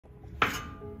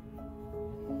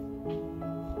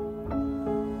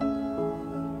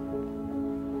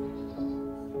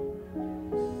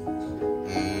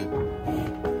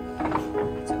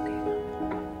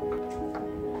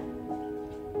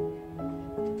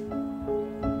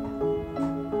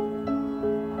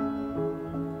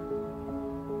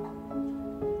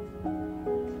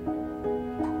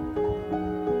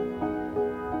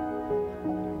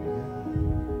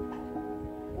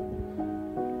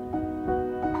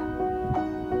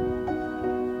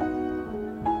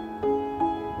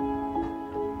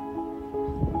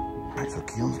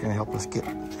gonna help us get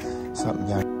something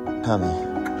down tummy.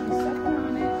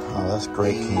 Oh, that's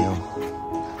great, Kim.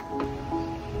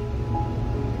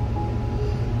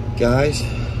 Guys,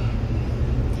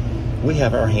 we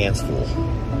have our hands full.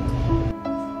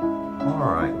 All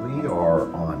right, we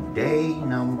are on day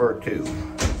number 2.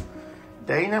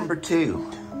 Day number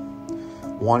 2,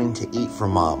 wanting to eat for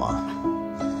Mama.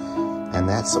 And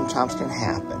that sometimes can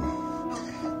happen.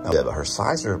 Now, her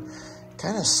sides are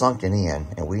kind of sunken in,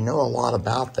 and we know a lot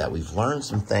about that. We've learned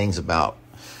some things about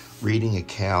reading a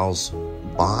cow's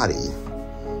body.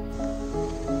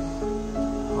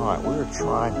 All right, we're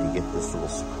trying to get this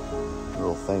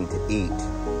little thing to eat,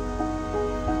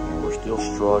 and we're still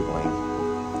struggling.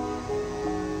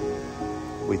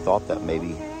 We thought that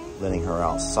maybe letting her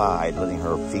outside, letting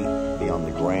her feet be on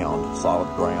the ground,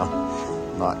 solid ground,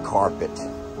 not carpet,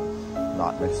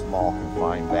 not in a small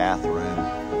confined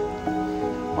bathroom,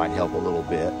 might help a little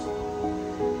bit.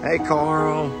 Hey,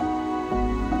 Carl.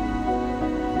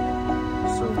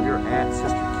 So we're at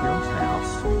Sister Kim's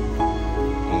house,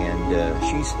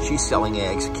 and she's selling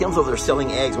eggs. Kim's over there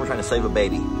selling eggs. We're trying to save a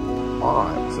baby. All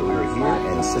right, so we're here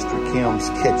in Sister Kim's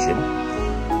kitchen,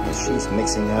 and she's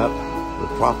mixing up the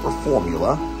proper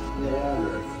formula.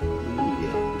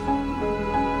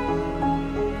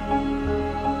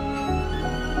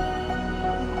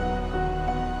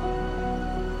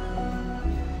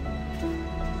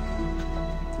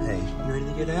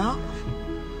 Get out?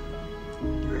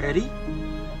 You ready?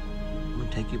 I'm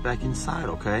gonna take you back inside,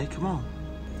 okay? Come on.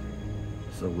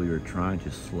 So we were trying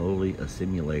to slowly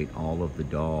assimilate all of the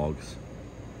dogs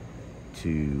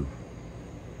to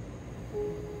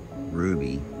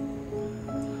Ruby.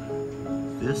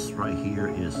 This right here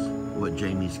is what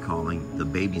Jamie's calling the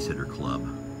babysitter club.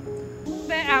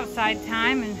 Bit outside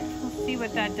time, and we'll see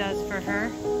what that does for her.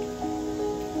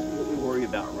 What we worry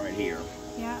about right here.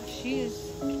 Yeah, she is.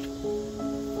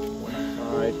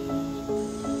 Right.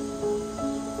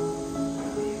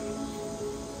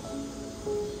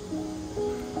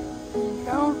 There you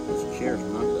go. This chair's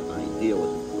not the ideal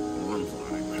with arms on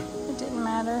it. It didn't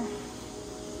matter.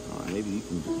 All right, maybe you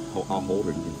can, I'll hold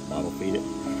her, you can bottle feed it.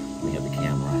 Let me have the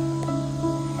camera.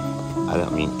 I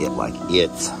don't mean it like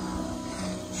it's.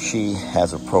 She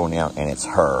has a pronoun and it's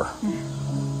her.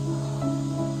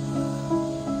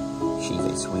 She's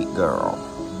a sweet girl.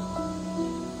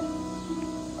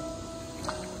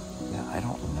 I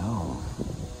don't know.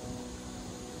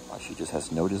 She just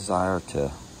has no desire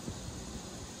to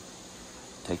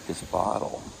take this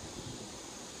bottle.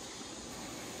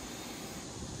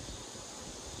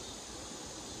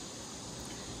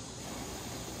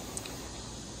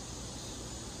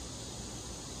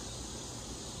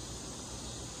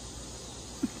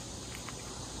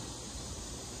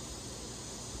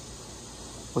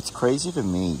 What's crazy to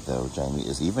me, though, Jamie,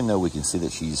 is even though we can see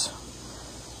that she's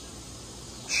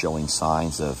showing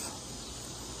signs of,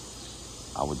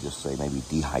 I would just say maybe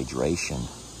dehydration,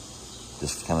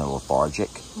 just kind of lethargic.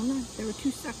 Oh no, there were 2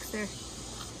 sucks there.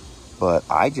 But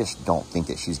I just don't think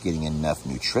that she's getting enough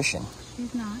nutrition.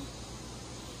 She's not.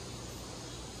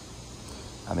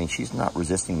 I mean, she's not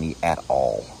resisting me at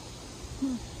all.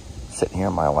 Sitting here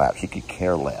in my lap, she could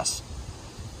care less.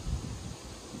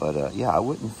 But yeah, I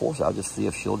wouldn't force her. I'll just see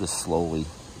if she'll just slowly.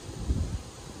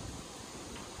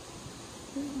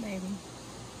 Baby.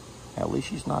 At least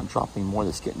she's not dropping more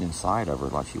that's getting inside of her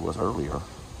like she was earlier.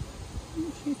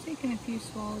 She's taking a few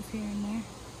swallows here and there.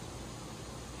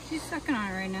 She's sucking on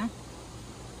it right now.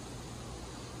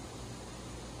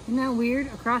 Isn't that weird?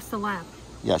 Across the lap.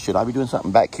 Yeah, should I be doing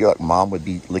something back here like Mom would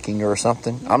be licking her or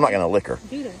something? No, I'm not going to lick her.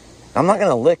 Do that. I'm not going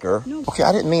to lick her. No. Okay,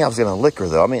 I didn't mean I was going to lick her,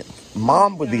 though. I mean,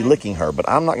 Mom would be licking her, but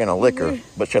I'm not going to lick her.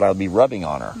 But should I be rubbing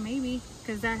on her? Maybe,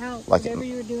 because that helps. Like whatever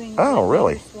you were doing. Oh,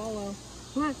 really? Swallow.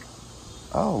 Look.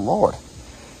 Oh, Lord.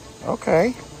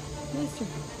 Okay. Mister.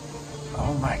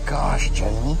 Oh, my gosh,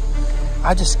 Jamie.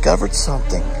 I discovered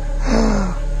something.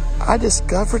 I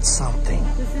discovered something.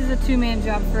 This is a 2-man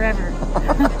job forever.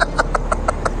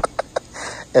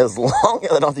 As long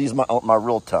as I don't have to use my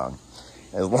real tongue.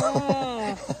 As long.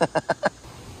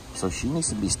 So she needs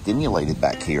to be stimulated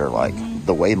back here, like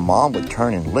the way Mom would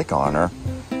turn and lick on her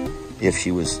if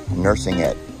she was nursing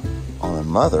on her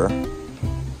mother.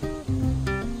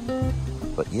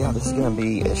 But yeah, this is going to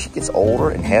be, as she gets older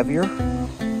and heavier.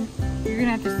 You're going to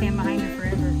have to stand behind her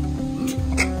forever.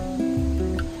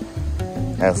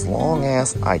 As long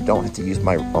as I don't have to use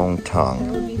my own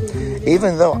tongue.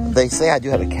 Even though they say I do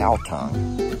have a cow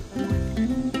tongue.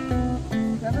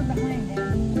 Rubber behind it.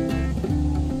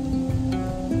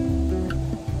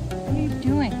 What are you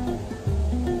doing?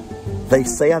 They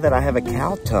say that I have a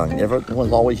cow tongue.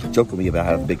 Everyone's always joking with me about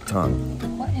I have a big tongue.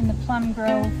 What, in the plum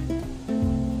grove?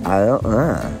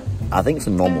 I think it's a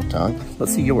normal tongue.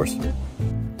 Let's see yours.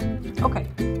 Okay,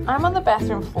 I'm on the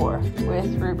bathroom floor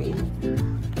with Ruby,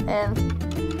 and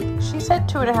she's had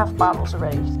 2.5 bottles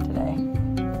already today.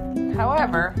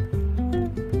 However,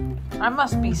 I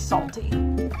must be salty.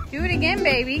 Do it again,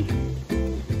 baby.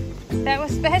 That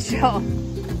was special.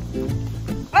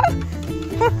 Oh,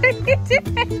 what are you doing?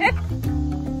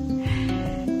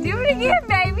 Do it again,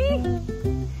 baby.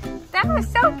 That was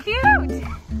so cute.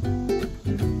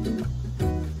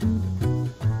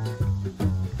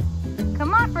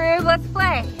 Come on, Rube, let's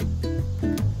play.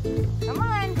 Come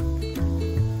on.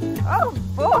 Oh,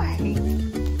 boy.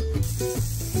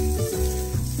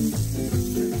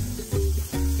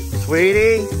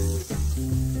 Sweetie.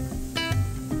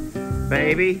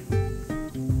 Baby.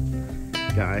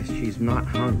 Guys, she's not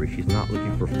hungry. She's not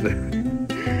looking for food.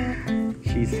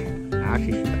 She's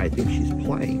actually, I think she's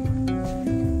playing.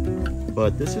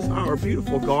 But this is our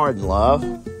beautiful garden, love.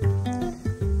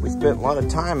 We spent a lot of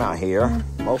time out here,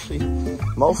 mostly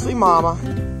Mama,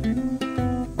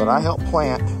 but I help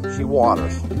plant, she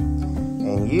waters.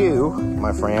 And you,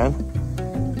 my friend,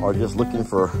 are just looking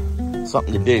for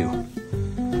something to do.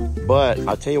 But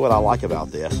I'll tell you what I like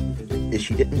about this, is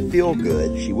she didn't feel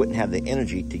good. She wouldn't have the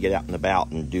energy to get out and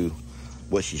about and do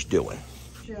what she's doing.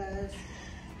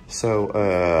 So,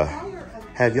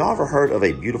 have y'all ever heard of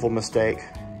a beautiful mistake?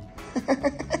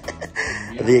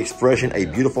 The expression, a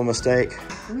beautiful mistake.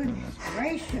 Goodness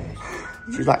gracious.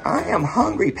 She's like, I am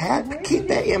hungry, Pat. Keep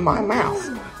that in my mouth.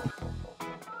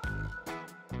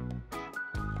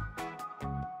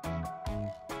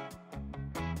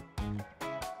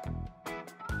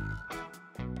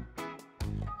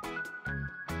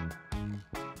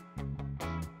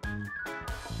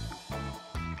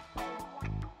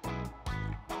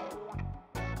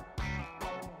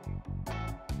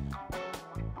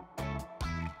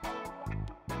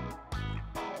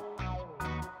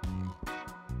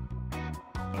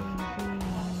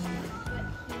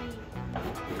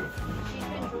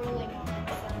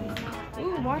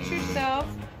 Ooh, watch yourself.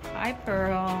 Hi,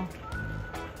 Pearl.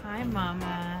 Hi,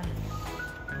 Mama.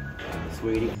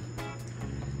 Sweetie.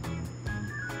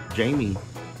 Jamie,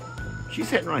 she's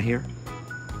sitting right here,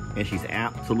 and she's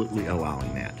absolutely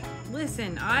allowing that.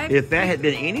 Listen, If that had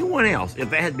been anyone else, if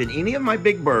that had been any of my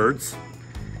big birds,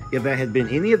 if that had been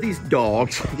any of these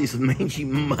dogs, these mangy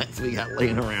mutts we got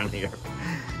laying around here,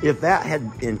 if that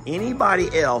had been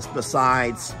anybody else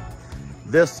besides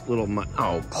this little mutt,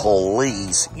 oh,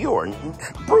 please, you're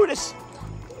Brutus.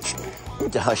 You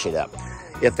need to hush it up.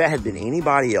 If that had been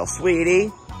anybody else,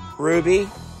 sweetie, Ruby,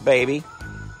 baby,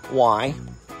 why?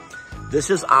 This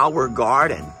is our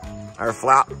garden. Our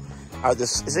flower,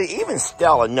 see, even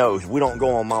Stella knows we don't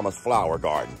go on Mama's flower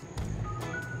garden.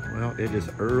 Well, it is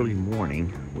early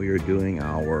morning. We are doing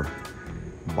our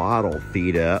bottle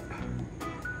feed up.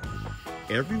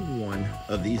 Every one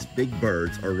of these big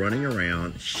birds are running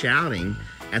around shouting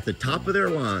at the top of their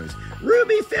lungs,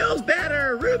 Ruby feels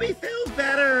better, Ruby feels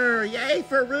better, yay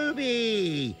for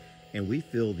Ruby. And we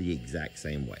feel the exact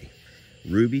same way.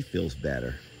 Ruby feels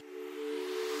better.